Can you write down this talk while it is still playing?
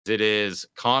It is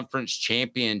conference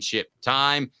championship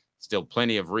time. Still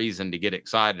plenty of reason to get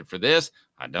excited for this.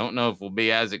 I don't know if we'll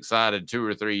be as excited 2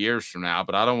 or 3 years from now,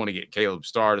 but I don't want to get Caleb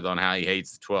started on how he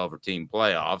hates the 12 or team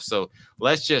playoffs. So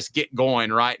let's just get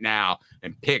going right now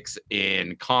and picks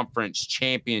in conference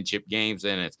championship games.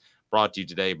 And it's brought to you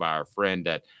today by our friend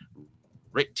at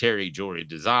Rick Terry Jewelry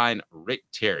Design. Rick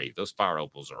Terry, those fire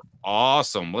opals are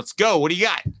awesome. Let's go. What do you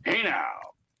got? Hey now.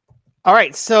 All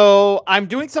right, so I'm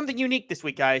doing something unique this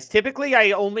week, guys. Typically,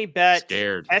 I only bet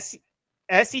Scared.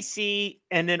 SEC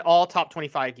and then all top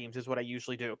 25 games is what I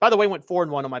usually do. By the way, went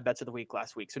 4-1 on my bets of the week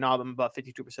last week, so now I'm about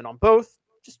 52% on both.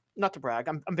 Just not to brag,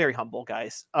 I'm very humble,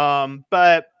 guys.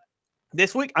 But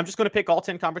this week I'm just going to pick all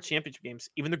 10 conference championship games,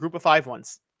 even the group of 5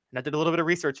 ones. And I did a little bit of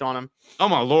research on them. Oh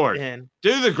my Lord! And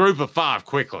do the group of 5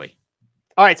 quickly.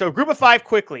 All right, so group of 5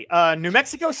 quickly. New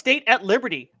Mexico State at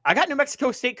Liberty. I got New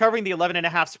Mexico State covering the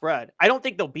 11.5 spread. I don't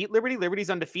think they'll beat Liberty. Liberty's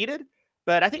undefeated,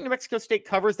 but I think New Mexico State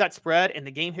covers that spread and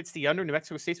the game hits the under. New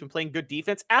Mexico State's been playing good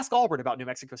defense. Ask Auburn about New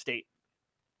Mexico State.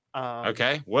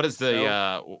 Okay, what is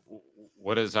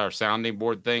what does our sounding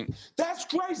board think? That's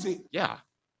crazy. Yeah,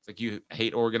 it's like you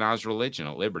hate organized religion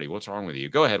at Liberty. What's wrong with you?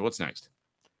 Go ahead. What's next?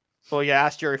 Well, yeah,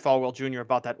 ask Jerry Falwell Jr.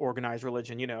 about that organized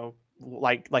religion. You know,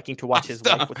 liking to watch his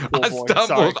wife with the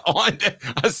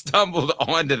bullboy. I stumbled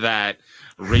onto that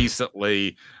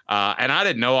recently, and I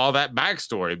didn't know all that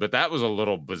backstory, but that was a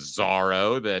little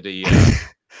bizarro that he.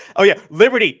 Oh yeah,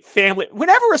 Liberty, family.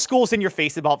 Whenever a school's in your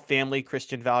face about family,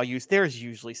 Christian values, there's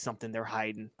usually something they're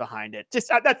hiding behind it.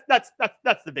 Just that's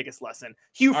the biggest lesson.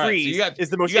 Hugh Freeze is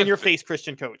the most in-your-face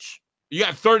Christian coach. You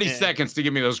got 30 seconds to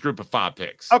give me those group of 5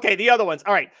 picks. Okay, the other ones.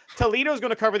 All right. Toledo's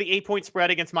going to cover the 8-point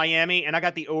spread against Miami, and I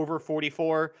got the over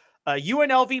 44.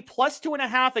 UNLV plus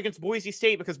 2.5 against Boise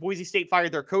State because Boise State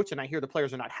fired their coach, and I hear the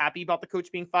players are not happy about the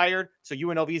coach being fired. So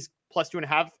UNLV's plus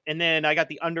 2.5. And then I got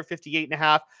the under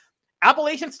 58.5.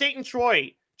 Appalachian State and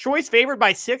Troy. Troy's favored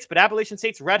by 6, but Appalachian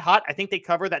State's red hot. I think they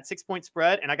cover that 6-point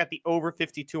spread, and I got the over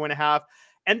 52.5.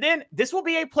 And then this will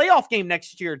be a playoff game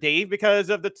next year, Dave, because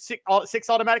of the 6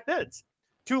 automatic bids.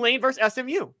 Tulane versus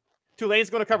SMU. Tulane's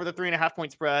going to cover the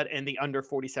 3.5-point spread, and the under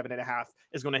 47.5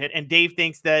 is going to hit. And Dave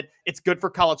thinks that it's good for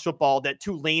college football that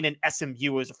Tulane and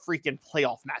SMU is a freaking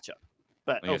playoff matchup.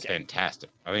 But I think it's fantastic.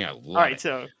 I think I love it.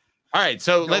 All right,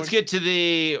 so let's get to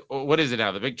the what is it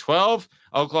now? The Big 12,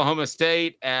 Oklahoma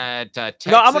State at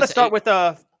Texas. No, I'm going to start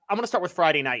with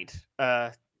Friday night,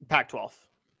 Pac-12.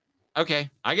 Okay,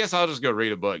 I guess I'll just go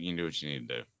read a book. You can do what you need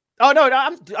to do. Oh no,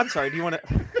 I'm sorry. Do you want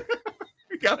to?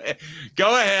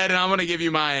 Go ahead, and I'm going to give you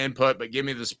my input, but give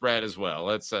me the spread as well.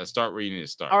 Let's start where you need to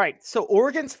start. All right, so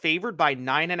Oregon's favored by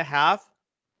 9.5.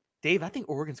 Dave, I think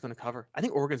Oregon's going to cover. I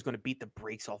think Oregon's going to beat the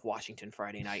brakes off Washington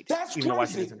Friday night. That's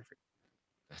crazy.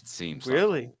 That seems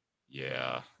really.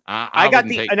 Yeah, I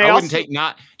wouldn't take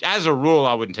not as a rule.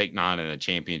 I wouldn't take 9 in a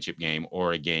championship game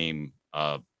or a game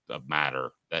of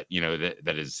matter that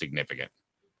that is significant.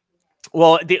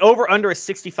 Well, the over-under is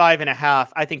 65.5.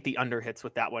 I think the under hits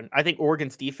with that one. I think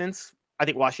Oregon's defense, I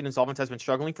think Washington's offense has been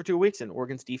struggling for 2 weeks, and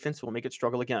Oregon's defense will make it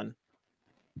struggle again.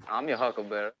 I'm your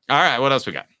huckleberry. All right, what else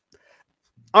we got?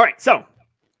 All right, so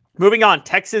moving on.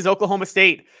 Texas, Oklahoma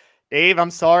State. Dave,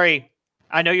 I'm sorry.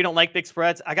 I know you don't like big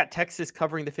spreads. I got Texas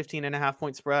covering the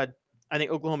 15.5-point spread. I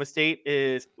think Oklahoma State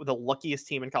is the luckiest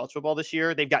team in college football this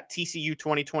year. They've got TCU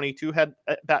 2022 had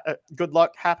good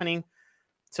luck happening.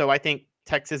 So I think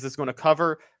Texas is going to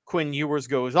cover. Quinn Ewers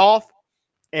goes off,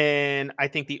 and I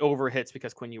think the over hits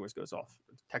because Quinn Ewers goes off.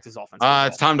 Texas offense.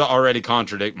 It's time to already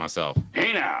contradict myself.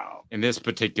 Hey now. In this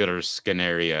particular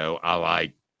scenario, I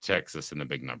like Texas in the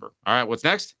big number. All right, what's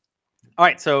next? All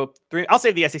right, so I'll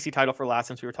save the SEC title for last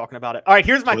since we were talking about it. All right,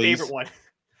 here's my favorite one.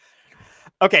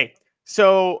 Okay,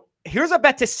 so here's a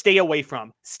bet to stay away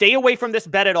from. Stay away from this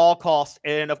bet at all costs,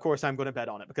 and of course, I'm going to bet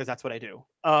on it because that's what I do.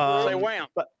 Say wham.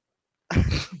 But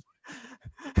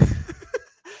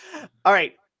all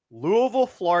right, Louisville,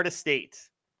 Florida State.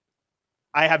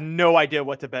 I have no idea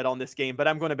what to bet on this game, but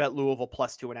I'm going to bet Louisville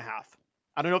plus 2.5.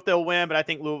 I don't know if they'll win, but I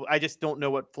think I just don't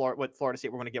know what Florida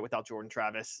State we're going to get without Jordan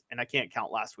Travis, and I can't count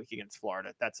last week against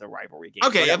Florida. That's a rivalry game.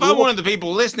 Okay, if I'm one of the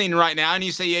people listening right now and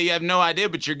you say, yeah, you have no idea,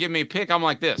 but you're giving me a pick, I'm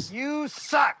like this. You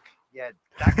suck. Yeah.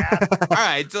 All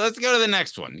right, so let's go to the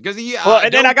next one because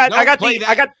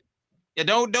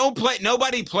don't play.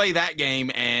 Nobody play that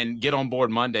game and get on board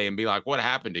Monday and be like, what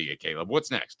happened to you, Caleb?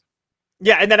 What's next?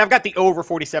 Yeah, and then I've got the over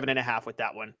 47.5 with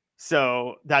that one.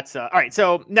 So that's all right.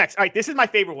 So next, all right, this is my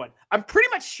favorite one. I'm pretty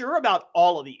much sure about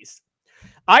all of these.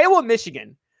 Iowa,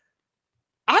 Michigan.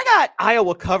 I got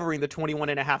Iowa covering the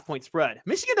 21.5-point spread.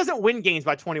 Michigan doesn't win games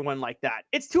by 21 like that.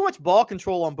 It's too much ball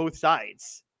control on both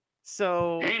sides.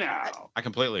 So Hey now. I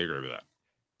completely agree with that.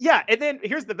 Yeah, and then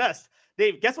here's the best.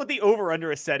 Dave, guess what the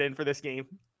over-under is set in for this game?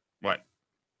 What?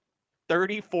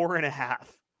 34.5.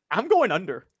 I'm going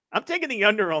under. I'm taking the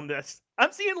under on this.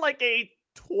 I'm seeing like a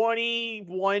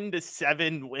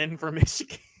 21-7 win for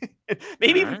Michigan.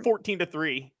 Maybe even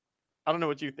 14-3. I don't know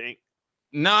what you think.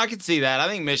 No, I can see that. I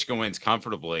think Michigan wins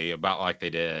comfortably, about like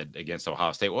they did against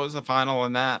Ohio State. What was the final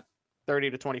in that?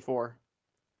 30-24.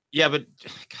 Yeah, but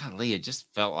golly, it just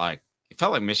felt like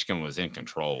Michigan was in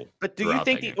control. But do you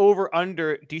think the game.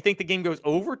 over-under, do you think the game goes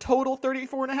over total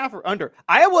 34.5 or under?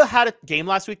 Iowa had a game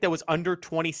last week that was under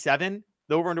 27.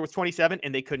 The over-under was 27,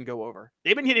 and they couldn't go over.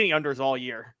 They've been hitting unders all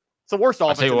year. It's the worst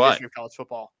offense in the history of college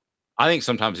football. I think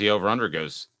sometimes the over-under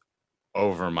goes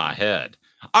over my head.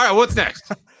 All right, what's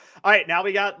next? All right, now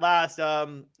we got last,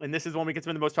 and this is one we can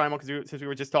spend the most time on since we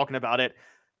were just talking about it.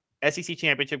 SEC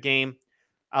championship game,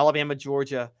 Alabama,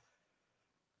 Georgia.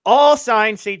 All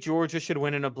signs say Georgia should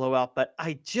win in a blowout, but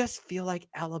I just feel like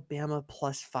Alabama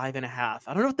plus 5.5.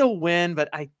 I don't know if they'll win, but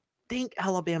I think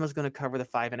Alabama's going to cover the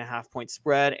 5.5 point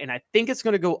spread, and I think it's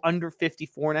going to go under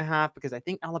 54.5 because I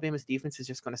think Alabama's defense is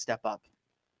just going to step up.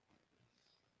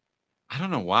 I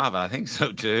don't know why, but I think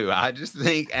so too. I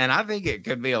think it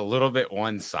could be a little bit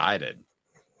one-sided.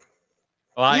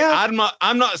 Like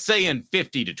I'm not saying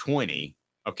 50-20,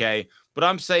 okay, but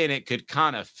I'm saying it could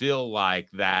kind of feel like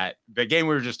that the game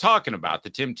we were just talking about, the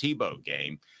Tim Tebow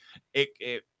game. It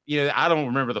I don't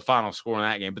remember the final score in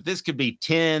that game, but this could be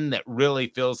 10 that really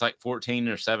feels like 14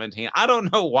 or 17. I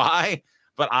don't know why,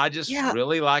 but I just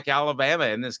really like Alabama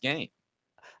in this game.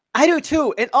 I do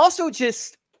too, and also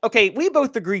just. Okay, we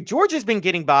both agree Georgia's been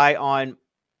getting by on,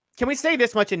 can we say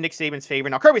this much in Nick Saban's favor?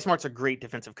 Now, Kirby Smart's a great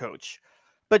defensive coach,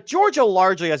 but Georgia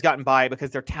largely has gotten by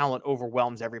because their talent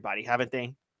overwhelms everybody, haven't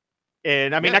they?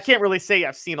 And I mean, yes. I can't really say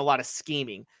I've seen a lot of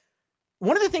scheming.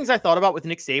 One of the things I thought about with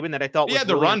Nick Saban that I thought was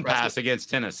the really run impressive, pass against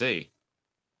Tennessee.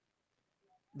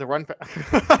 The run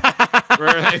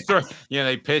Where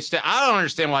they pitched it. I don't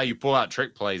understand why you pull out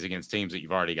trick plays against teams that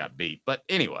you've already got beat. But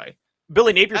anyway.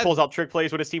 Billy Napier pulls out trick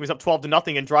plays when his team is up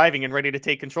 12-0 and driving and ready to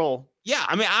take control. Yeah,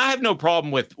 I mean, I have no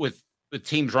problem with the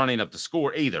teams running up the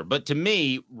score either. But to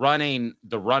me, running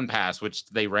the run pass, which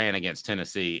they ran against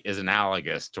Tennessee, is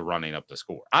analogous to running up the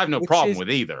score. I have no problem with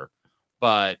either,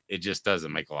 but it just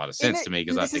doesn't make a lot of sense to me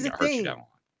because I think it hurts you down.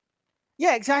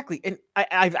 Yeah, exactly. And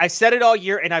I've said it all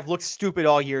year, and I've looked stupid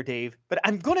all year, Dave. But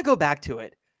I'm going to go back to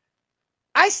it.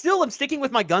 I still am sticking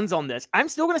with my guns on this. I'm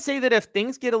still going to say that if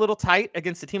things get a little tight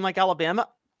against a team like Alabama,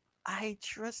 I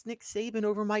trust Nick Saban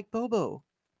over Mike Bobo.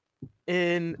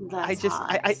 And That's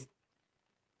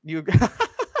you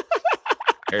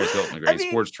Harris Hilton, a great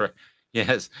sports track.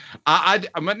 Yes, I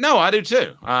do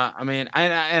too. I mean,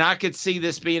 and I could see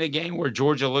this being a game where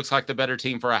Georgia looks like the better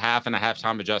team for a half and a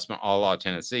halftime adjustment, a la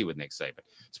Tennessee with Nick Saban.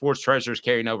 Sports Treasures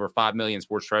carrying over 5 million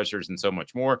sports treasures and so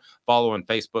much more. Follow on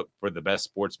Facebook for the best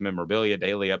sports memorabilia,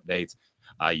 daily updates.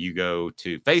 You go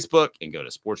to Facebook and go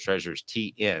to Sports Treasures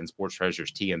TN. Sports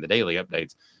Treasures TN. The daily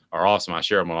updates are awesome. I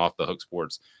share them on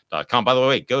offthehooksports.com. By the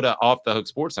way, go to Off the Hook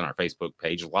Sports on our Facebook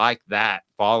page. Like that,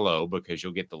 follow, because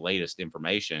you'll get the latest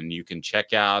information. You can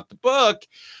check out the book.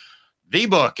 The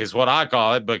book is what I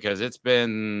call it because it's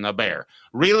been a bear.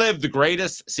 Relive the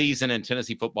greatest season in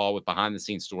Tennessee football with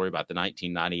behind-the-scenes story about the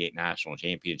 1998 National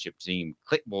Championship team.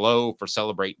 Click below for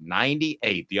Celebrate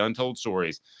 98, the untold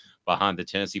stories behind the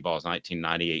Tennessee Vols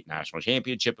 1998 National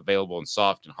Championship, available in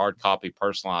soft and hard copy,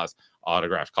 personalized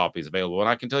autographed copies available. And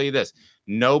I can tell you this,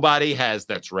 nobody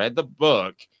that's read the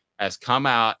book has come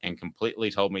out and completely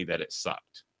told me that it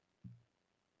sucked.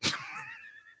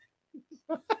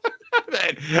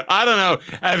 I don't know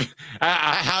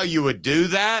how you would do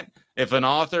that if an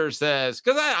author says,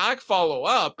 because I follow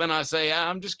up and I say,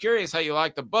 I'm just curious how you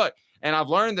like the book. And I've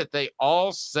learned that they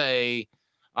all say,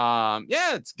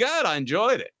 yeah, it's good. I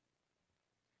enjoyed it.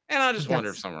 And I just wonder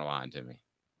if some are lying to me.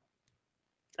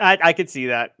 I could see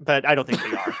that, but I don't think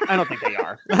they are. I don't think they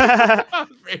are. I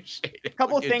appreciate it. A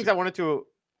couple of things I wanted to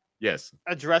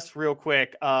address real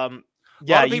quick. A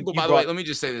lot of people, by the way, let me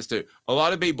just say this too. A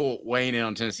lot of people weighing in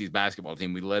on Tennessee's basketball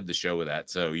team. We led the show with that,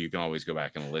 so you can always go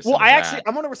back and listen. Well,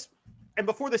 I'm going to, and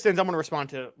before this ends, I'm going to respond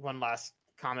to one last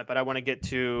comment, but I want to get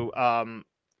to,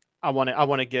 I want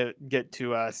to get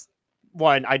to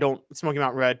one. Smoky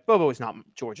Mountain Red. Bobo is not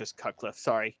Georgia's Cutcliffe.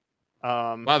 Sorry.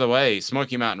 By the way,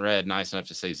 Smoky Mountain Red, nice enough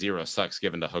to say 0 sucks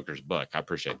given to Hooker's book. I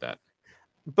appreciate that.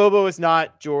 Bobo is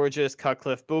not Georgia's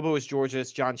Cutcliffe. Bobo is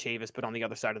Georgia's John Chavis, but on the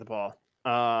other side of the ball.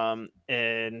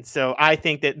 And so I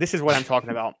think that this is what I'm talking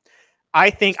about.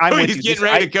 I think he's getting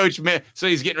ready to coach. So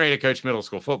he's getting ready to coach middle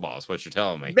school football. Is what you're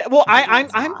telling me. Well,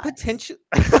 I'm potentially,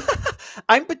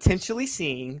 I'm potentially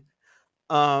seeing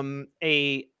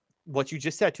a what you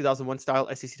just said, 2001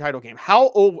 style SEC title game.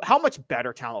 How much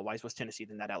better talent-wise was Tennessee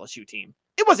than that LSU team?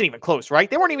 It wasn't even close, right?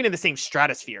 They weren't even in the same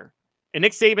stratosphere. And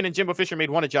Nick Saban and Jimbo Fisher made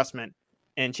one adjustment,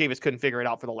 and Chavis couldn't figure it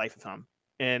out for the life of him.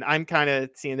 And I'm kind of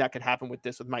seeing that could happen with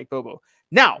Mike Bobo.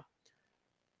 Now,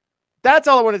 that's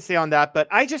all I wanted to say on that, but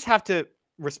I just have to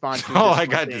respond to All this I one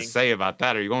got to thing. say about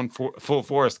that, are you going full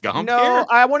Forrest Gump No, here?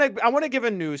 I want to give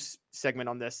a news segment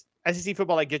on this. SEC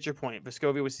football, I get your point.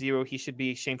 Vescovi was 0. He should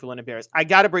be shameful and embarrassed. I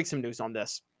got to break some news on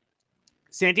this.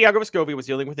 Santiago Vescovi was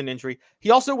dealing with an injury.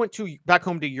 He also went back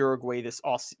home to Uruguay this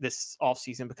off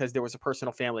season because there was a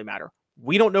personal family matter.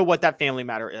 We don't know what that family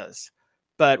matter is,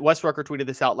 but Wes Rucker tweeted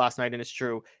this out last night, and it's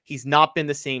true. He's not been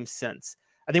the same since.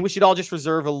 I think we should all just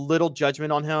reserve a little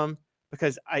judgment on him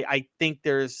because I think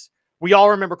we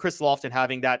all remember Chris Lofton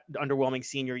having that underwhelming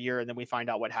senior year, and then we find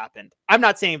out what happened. I'm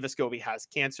not saying Vescovi has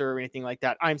cancer or anything like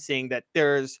that. I'm saying that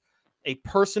there's a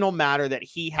personal matter that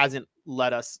he hasn't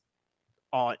let us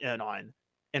on.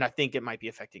 And I think it might be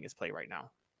affecting his play right now.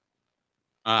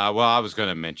 Well, I was going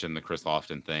to mention the Chris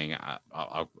Lofton thing.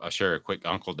 I'll share a quick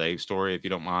Uncle Dave story if you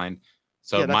don't mind.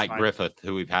 So Yeah, that's Mike fine. Griffith,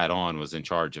 who we've had on, was in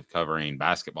charge of covering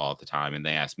basketball at the time. And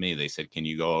they asked me, they said, can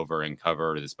you go over and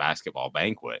cover this basketball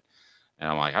banquet? And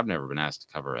I'm like, I've never been asked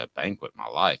to cover a banquet in my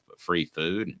life, but free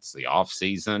food. It's the off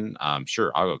season.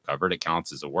 Sure, I'll go cover it. It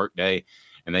counts as a work day.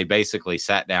 And they basically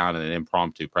sat down in an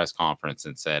impromptu press conference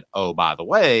and said, oh, by the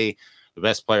way, the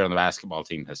best player on the basketball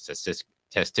team has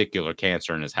testicular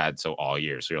cancer and has had so all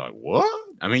year. So you're like, what?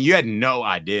 I mean, you had no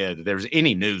idea that there was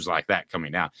any news like that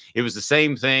coming out. It was the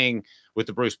same thing with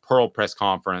the Bruce Pearl press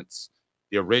conference,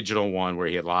 the original one where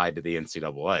he had lied to the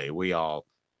NCAA. We all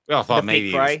thought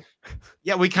maybe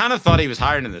we kind of thought he was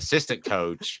hiring an assistant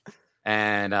coach,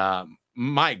 and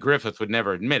Mike Griffith would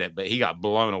never admit it, but he got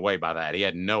blown away by that. He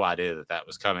had no idea that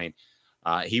was coming.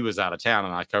 He was out of town,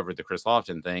 and I covered the Chris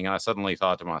Lofton thing, and I suddenly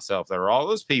thought to myself, there are all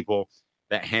those people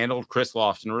that handled Chris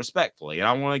Lofton respectfully, and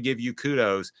I want to give you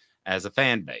kudos as a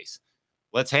fan base.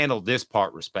 Let's handle this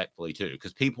part respectfully, too,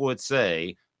 because people would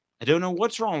say, I don't know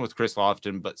what's wrong with Chris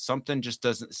Lofton, but something just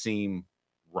doesn't seem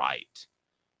right.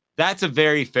 That's a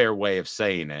very fair way of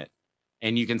saying it.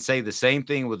 And you can say the same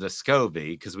thing with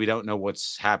Vescovi because we don't know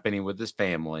what's happening with his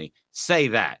family. Say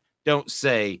that. Don't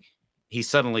say he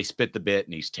suddenly spit the bit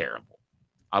and he's terrible.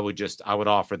 I would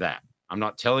offer that. I'm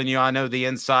not telling you I know the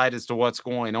inside as to what's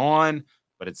going on,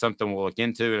 but it's something we'll look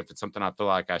into. And if it's something I feel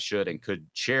like I should and could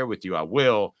share with you, I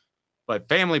will. But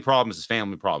family problems is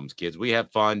family problems, kids. We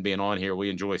have fun being on here. We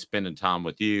enjoy spending time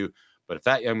with you. But if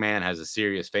that young man has a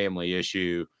serious family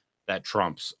issue, that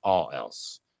trumps all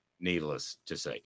else, needless to say.